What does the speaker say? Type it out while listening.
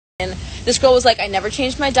This girl was like, I never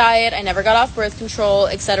changed my diet, I never got off birth control,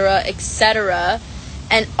 etc., etc.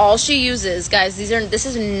 And all she uses, guys, this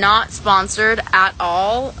is not sponsored at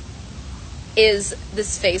all, is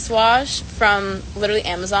this face wash from literally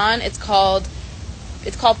Amazon. It's called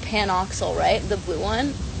Panoxyl, right? The blue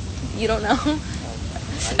one. You don't know?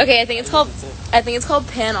 Okay, I think it's called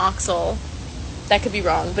Panoxyl. That could be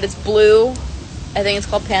wrong, but it's blue. I think it's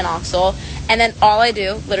called Panoxyl. And then all I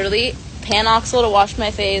do, literally, Panoxyl to wash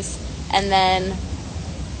my face, and then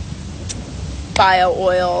bio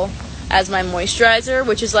oil as my moisturizer,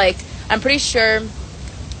 which is like, I'm pretty sure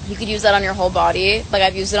you could use that on your whole body. Like,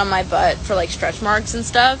 I've used it on my butt for like stretch marks and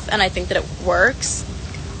stuff, and I think that it works.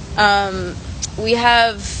 We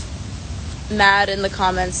have Mad in the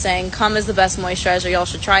comments saying Cum is the best moisturizer, y'all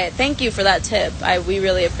should try it. Thank you for that tip. We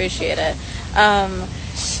really appreciate it.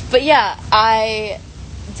 But yeah, I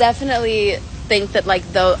definitely think that, like,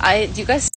 do you guys